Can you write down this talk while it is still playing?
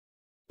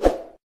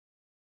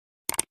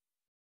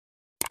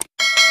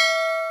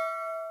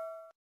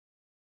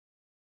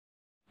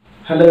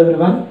Hello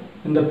everyone.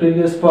 In the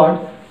previous part,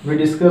 we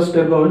discussed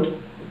about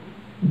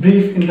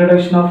brief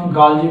introduction of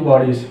Golgi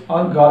bodies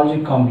or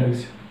Golgi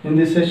complex. In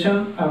this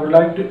session, I would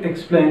like to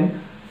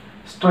explain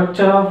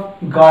structure of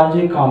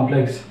Golgi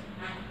complex.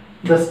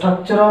 The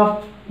structure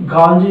of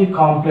Golgi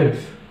complex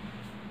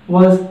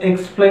was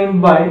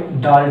explained by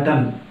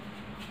Dalton.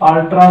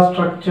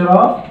 Ultrastructure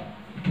of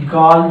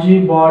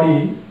Golgi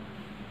body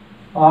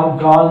or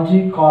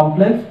Golgi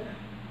complex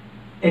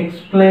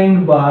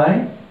explained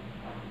by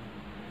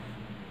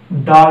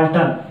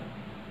Dalton.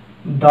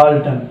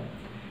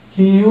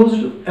 He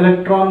used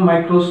electron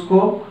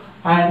microscope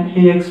and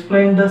he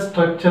explained the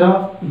structure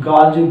of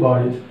Golgi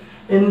bodies.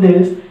 In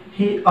this,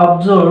 he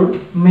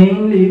observed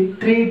mainly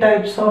three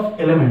types of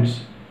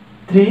elements.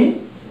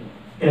 Three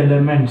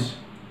elements.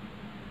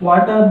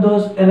 What are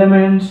those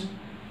elements?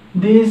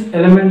 These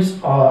elements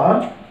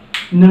are: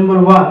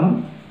 number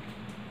one,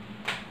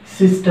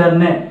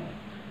 Cisternae.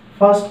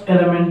 First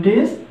element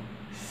is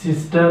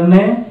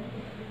Cisternae,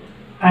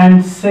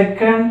 and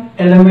second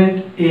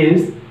element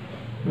is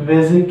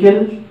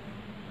Vesicles,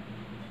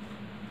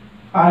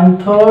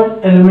 and third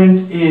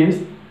element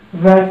is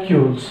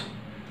Vacuoles.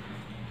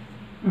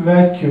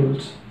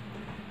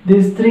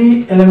 These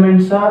three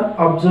elements are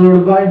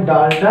observed by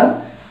Dalton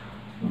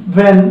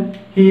when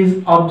he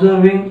is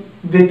observing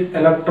with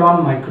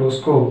electron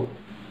microscope.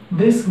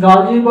 This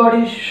Golgi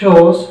body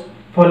shows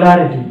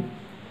polarity.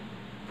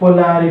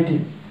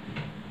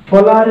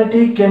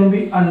 Polarity can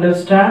be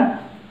understood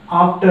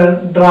after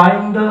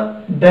drawing the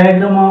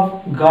diagram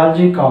of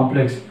Golgi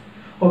complex.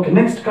 Okay,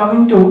 next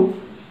coming to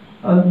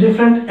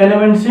different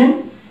elements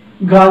in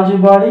Golgi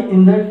body.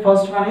 In that,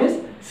 first one is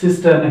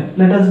Cisternae.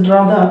 Let us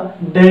draw the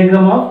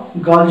diagram of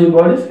Golgi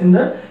bodies in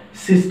the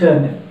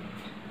Cisternae.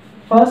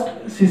 First,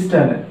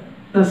 Cisternae.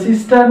 The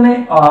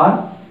Cisternae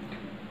are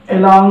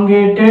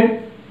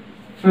elongated,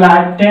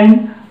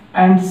 flattened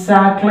and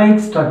sac-like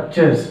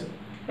structures.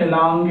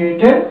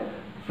 Elongated,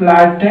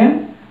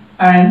 flattened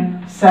and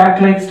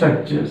sac-like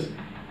structures.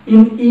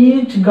 In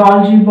each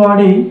Golgi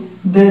body,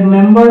 their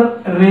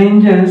number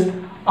ranges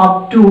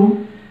up to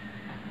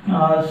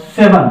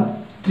 7.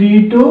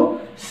 3 to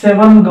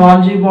 7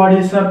 Golgi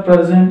bodies are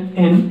present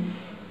in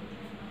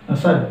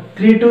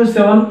 3 to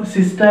 7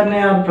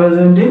 Cisternae are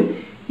present in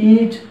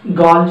each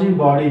Golgi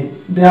body.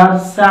 They are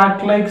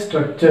sac-like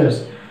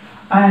structures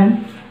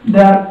and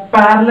they are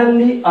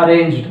parallelly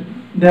arranged.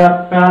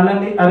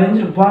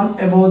 One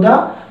above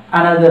the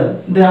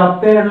another. They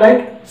appear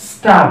like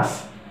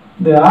stacks.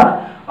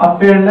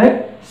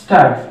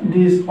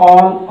 These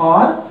all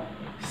are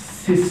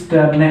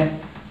Cisternae.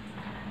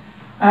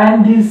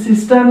 And these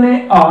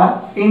Cisternae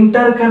are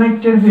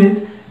interconnected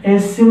with a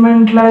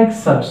cement-like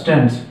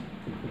substance.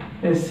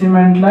 This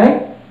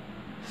cement-like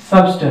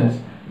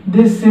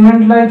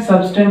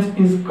substance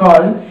is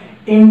called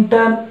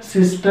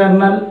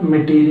Inter-Cisternal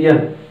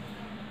Material.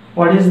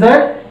 What is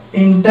that?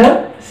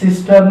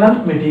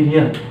 Inter-Cisternal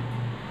Material.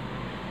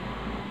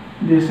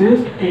 This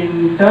is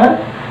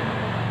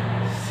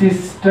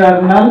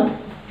Inter-Cisternal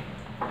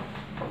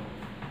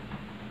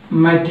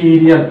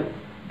Material.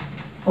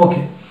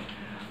 Okay.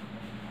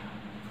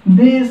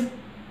 These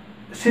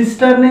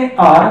Cisternae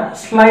are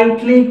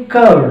slightly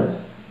curved.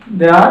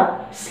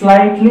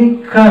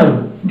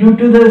 Due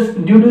to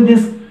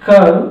this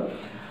curve,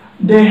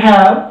 they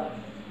have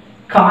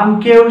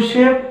concave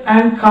shape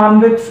and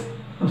concave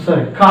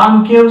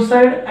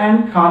side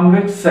and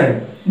convex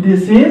side.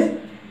 This is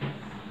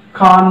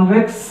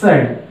convex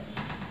side,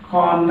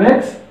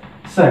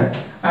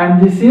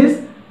 and this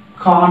is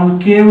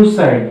concave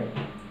side.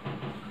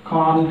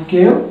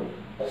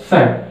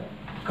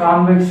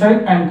 Convex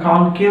side and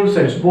concave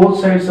sides, both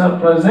sides are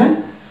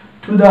present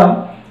to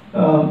the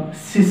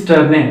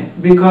Cisternae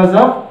because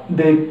of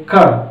the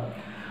curve,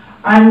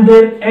 and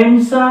their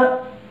ends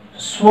are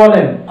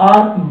swollen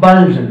or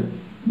bulged.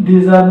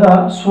 These are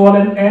the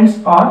swollen ends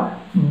or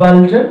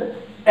bulged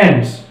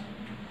ends,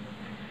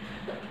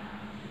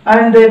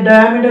 and their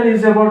diameter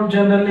is about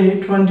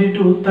generally 20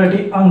 to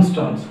 30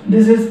 angstroms.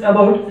 This is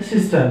about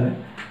Cisternae.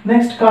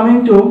 Next,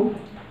 coming to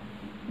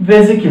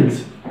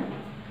Vesicles.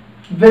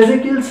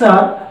 Vesicles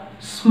are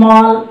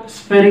small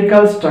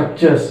spherical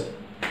structures.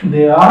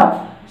 They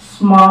are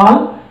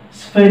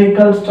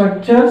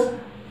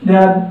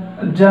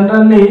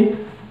generally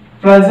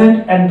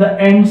present at the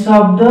ends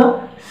of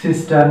the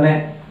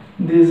Cisternae.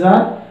 These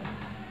are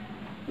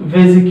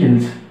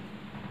vesicles.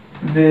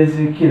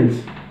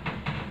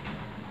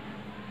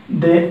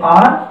 They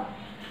are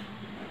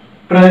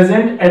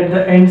present at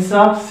the ends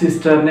of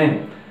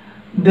Cisternae.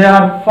 They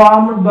are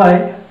formed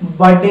by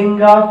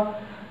budding of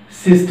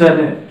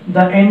Cisternae.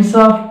 The ends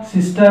of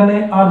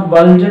Cisternae are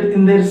bulged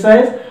in their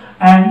size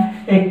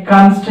and a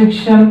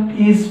constriction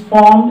is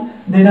formed.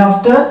 Then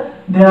after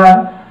they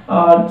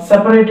are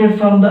separated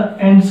from the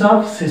ends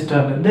of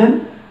Cisternae.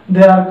 Then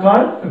they are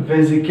called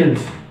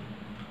vesicles.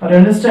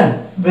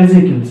 Understand?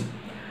 Vesicles.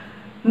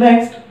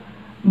 Next,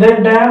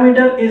 their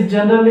diameter is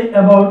generally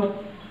about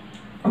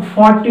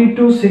 40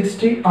 to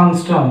 60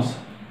 angstroms.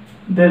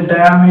 Their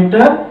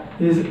diameter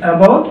is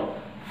about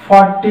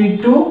 40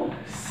 to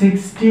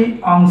 60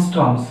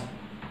 angstroms.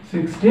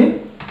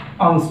 60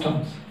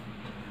 angstroms.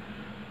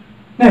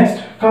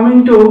 Next,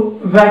 coming to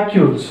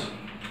vacuoles.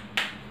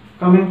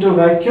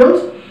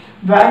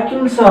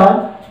 Vacuoles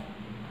are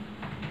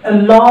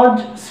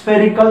large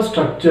spherical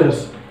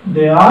structures.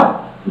 They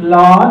are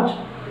large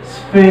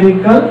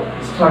spherical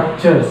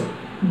structures.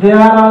 They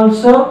are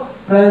also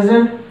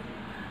present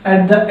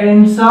at the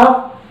ends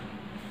of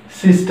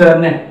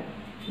cisternae.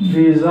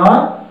 These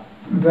are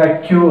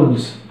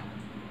vacuoles.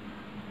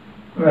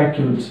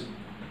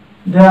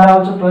 They are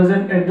also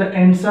present at the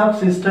ends of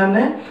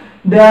cisternae.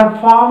 They are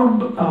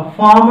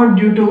formed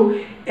due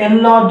to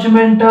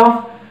enlargement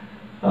of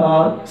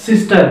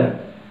cisternae.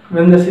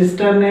 When the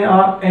cisternae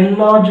are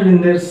enlarged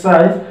in their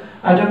size,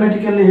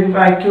 automatically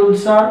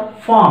vacuoles are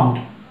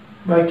formed.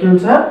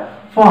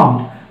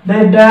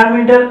 Their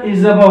diameter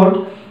is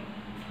about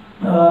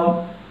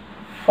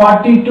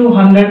 40 to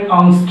 100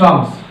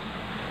 angstroms.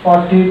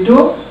 40 to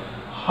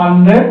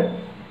 100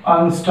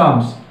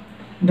 angstroms.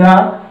 They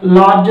are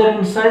larger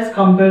in size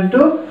compared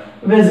to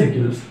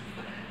vesicles.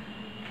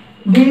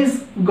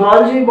 These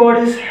Golgi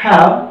bodies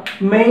have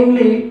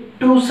mainly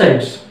two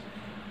sides.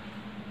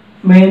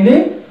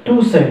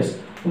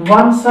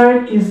 One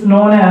side is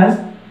known as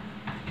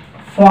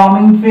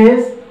forming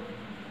phase,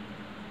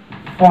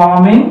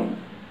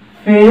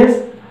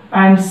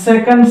 and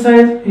second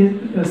side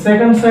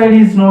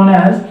is known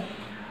as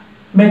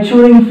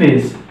maturing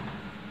phase.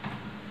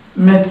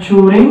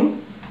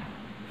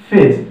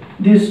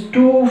 These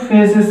two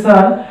phases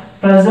are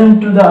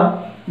present to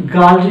the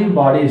Golgi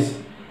bodies.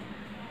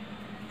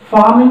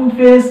 Forming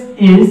phase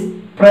is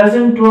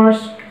present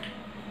towards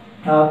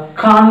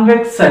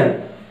convex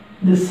side.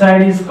 This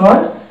side is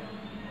called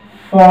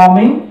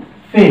forming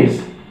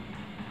phase.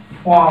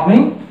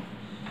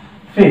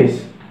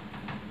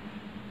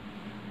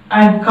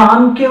 And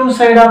concave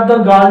side of the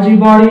Golgi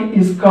body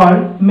is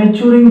called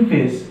maturing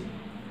phase.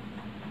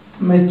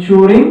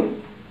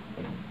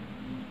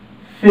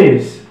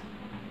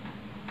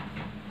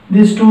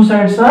 These two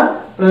sides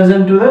are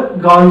present to the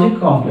Golgi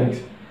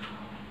complex.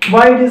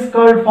 Why it is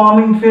called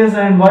forming phase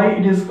and why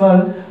it is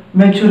called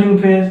maturing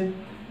phase?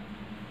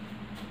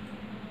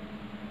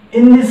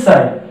 In this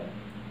side,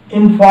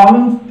 in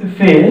forming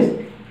phase,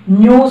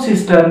 new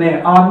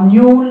cisternae or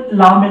new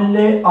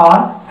lamellae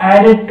are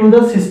added to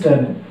the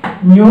cisternae.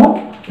 New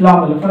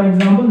lamellae, for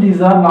example,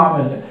 these are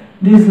lamellae.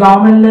 These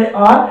lamellae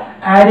are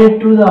added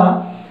to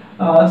the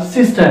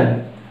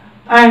cisternae.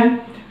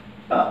 And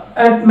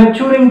at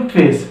maturing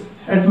phase,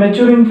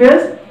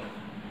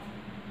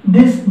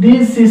 these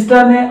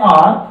cisternae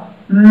are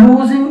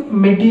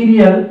losing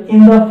material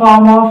in the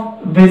form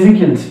of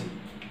vesicles.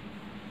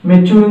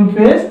 Maturing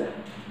phase,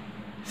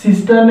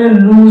 cisternae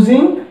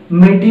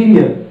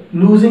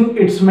losing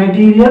its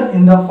material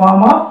in the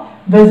form of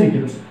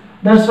vesicles.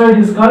 That's why it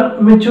is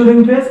called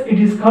maturing phase. It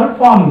is called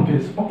forming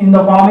phase. In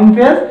the forming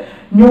phase,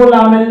 new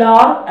lamella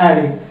are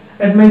adding.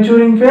 At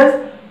maturing phase,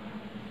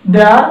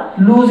 they are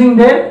losing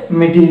their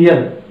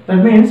material.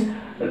 That means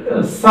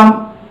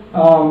some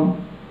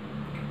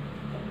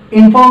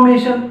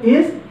information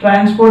is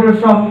transported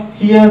from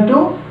here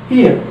to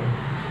here.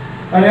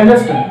 I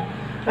understand.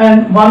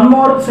 And one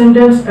more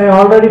sentence I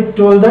already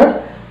told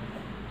that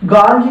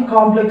Golgi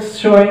complex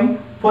showing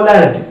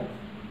polarity.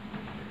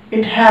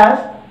 It has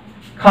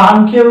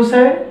concave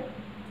side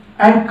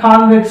and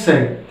convex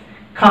side.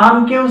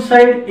 Concave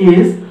side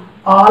is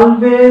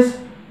always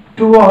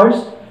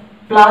towards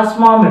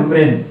plasma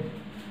membrane.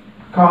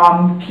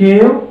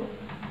 Concave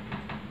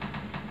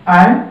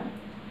and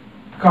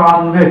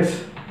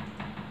convex.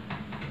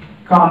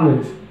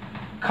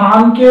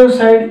 Concave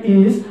side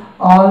is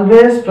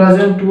always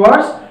present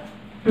towards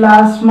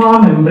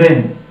plasma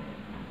membrane.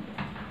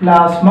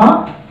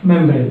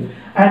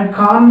 And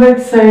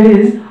convex side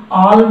is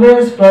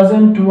always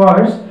present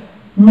towards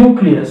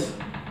nucleus.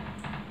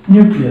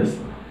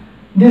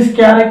 This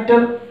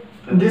character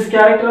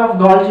of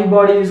Golgi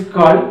body is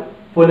called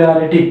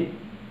polarity.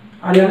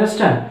 Are you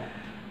understand?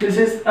 This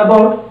is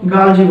about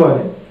Golgi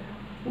body.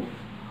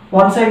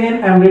 Once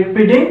again I am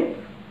repeating.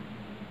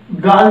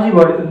 Golgi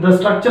body. The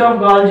structure of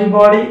Golgi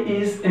body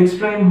is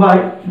explained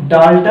by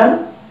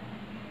Dalton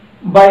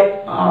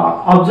by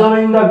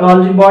observing the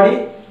Golgi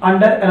body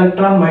under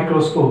electron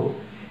microscope.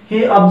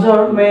 He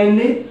observed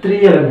mainly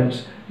three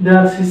elements. They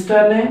are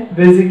cisternae,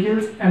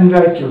 vesicles and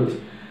vacuoles.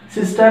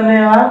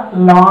 Cisternae are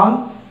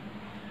long,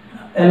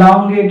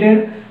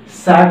 elongated,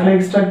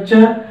 sac-like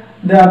structure.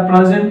 They are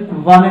present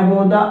one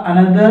above the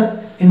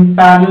another in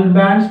parallel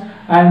bands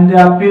and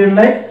they appear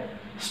like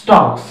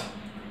stalks.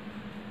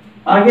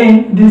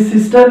 Again, these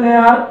cisternae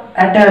are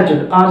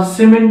attached or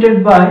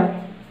cemented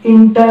by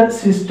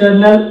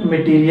Inter-Cisternal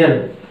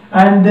Material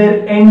and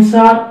their ends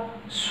are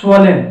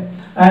swollen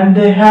and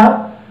they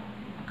have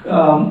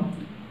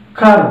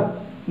curve.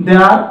 They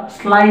are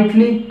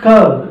slightly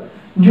curved.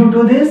 Due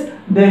to this,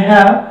 they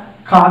have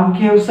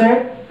concave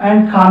side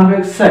and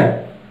convex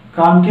side.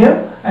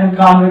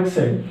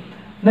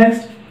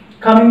 Next,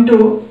 coming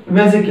to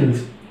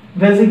vesicles.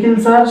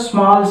 Vesicles are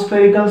small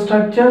spherical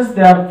structures.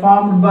 They are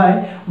formed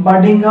by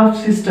budding of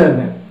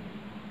cisternae.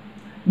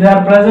 They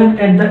are present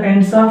at the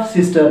ends of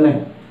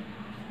cisternae.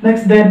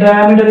 Next, their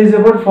diameter is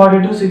about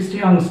 40 to 60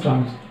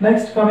 angstroms.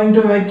 Next, coming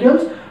to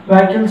vacuoles.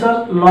 Vacuoles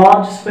are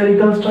large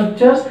spherical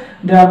structures.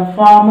 They are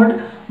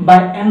formed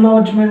by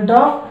enlargement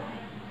of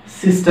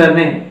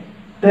cisternae.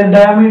 Their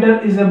diameter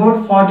is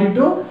about 40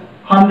 to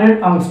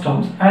 100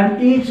 angstroms,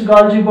 and each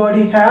Golgi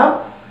body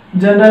have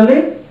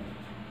generally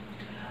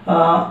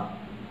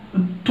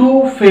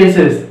two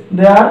phases.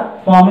 They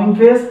are forming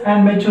phase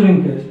and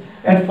maturing phase.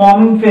 At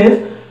forming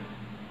phase,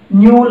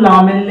 new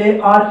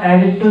lamellae are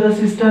added to the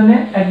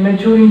cisternae. At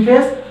maturing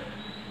phase,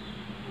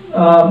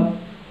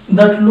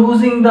 that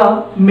losing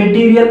the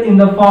material in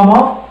the form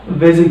of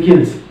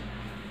vesicles.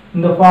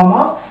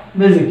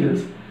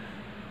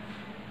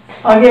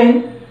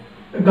 Again,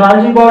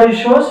 Golgi body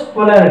shows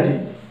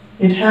polarity.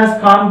 It has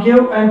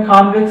concave and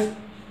convex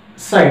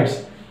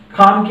sides.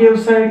 Concave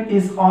side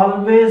is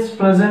always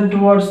present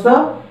towards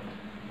the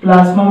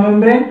plasma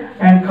membrane,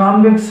 and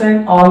convex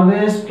side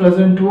always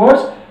present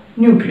towards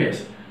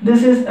nucleus.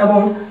 This is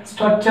about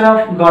structure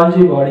of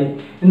Golgi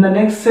body. In the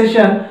next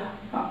session,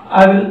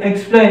 I will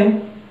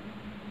explain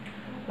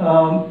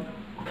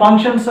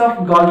functions of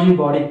Golgi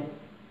body.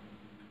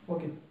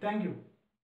 Okay, thank you.